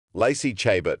Lacey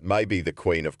Chabert may be the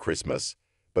queen of Christmas,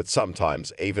 but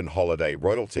sometimes even holiday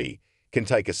royalty can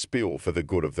take a spill for the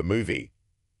good of the movie.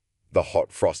 The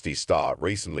hot frosty star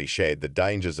recently shared the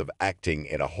dangers of acting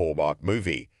in a Hallmark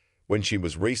movie when she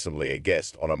was recently a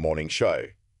guest on a morning show.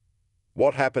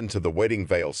 What happened to the wedding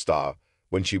veil star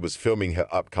when she was filming her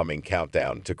upcoming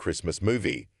countdown to Christmas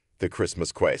movie, The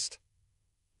Christmas Quest?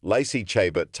 Lacey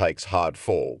Chabert takes hard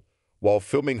fall while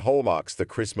filming Hallmark's The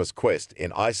Christmas Quest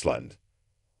in Iceland.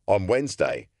 On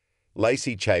Wednesday,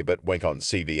 Lacey Chabert went on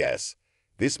CBS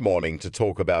This Morning to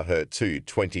talk about her two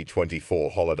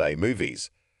 2024 holiday movies,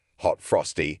 Hot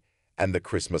Frosty and The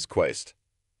Christmas Quest.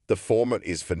 The former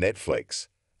is for Netflix,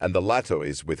 and the latter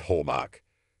is with Hallmark,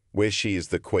 where she is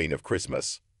the Queen of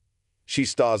Christmas. She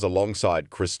stars alongside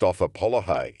Christopher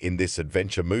Polahay in this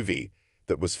adventure movie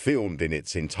that was filmed in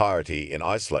its entirety in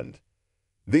Iceland.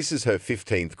 This is her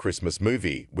 15th Christmas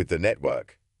movie with the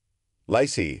network.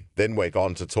 Lacey then went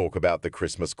on to talk about The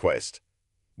Christmas Quest.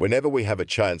 Whenever we have a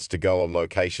chance to go on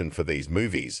location for these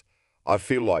movies, I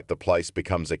feel like the place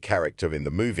becomes a character in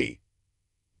the movie.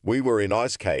 We were in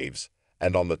ice caves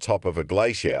and on the top of a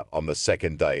glacier on the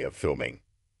second day of filming.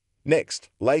 Next,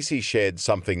 Lacey shared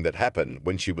something that happened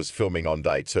when she was filming on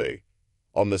day 2.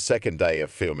 On the second day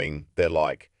of filming, they're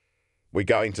like, "We're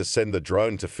going to send the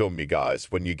drone to film you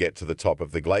guys when you get to the top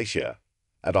of the glacier."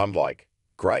 And I'm like,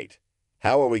 "Great.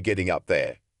 How are we getting up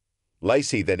there?"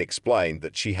 Lacey then explained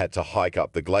that she had to hike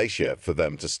up the glacier for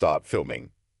them to start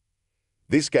filming.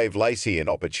 This gave Lacey an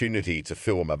opportunity to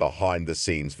film a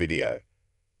behind-the-scenes video.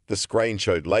 The screen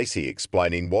showed Lacey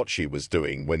explaining what she was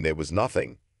doing when there was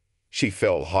nothing. She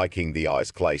fell hiking the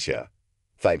ice glacier.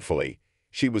 Thankfully,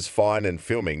 she was fine and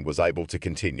filming was able to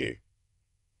continue.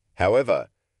 However,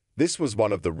 this was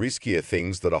one of the riskier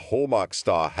things that a Hallmark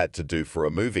star had to do for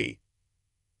a movie.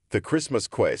 The Christmas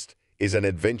Quest is an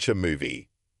adventure movie.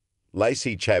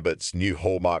 Lacey Chabert's new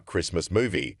Hallmark Christmas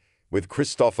movie with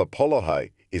Christopher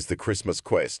Polahay is The Christmas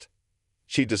Quest.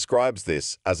 She describes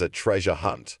this as a treasure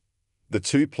hunt. The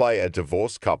two play a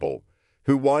divorced couple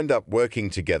who wind up working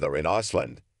together in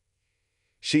Iceland.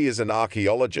 She is an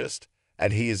archaeologist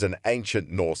and he is an ancient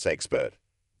Norse expert.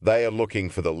 They are looking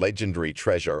for the legendary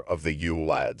treasure of the Yule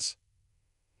Lads.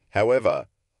 However,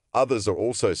 others are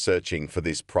also searching for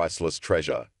this priceless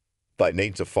treasure. They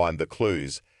need to find the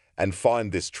clues and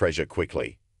find this treasure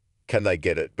quickly. Can they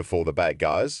get it before the bad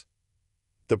guys?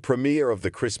 The premiere of The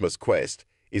Christmas Quest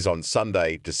is on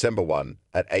Sunday, December 1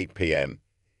 at 8 p.m.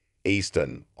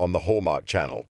 Eastern on the Hallmark Channel.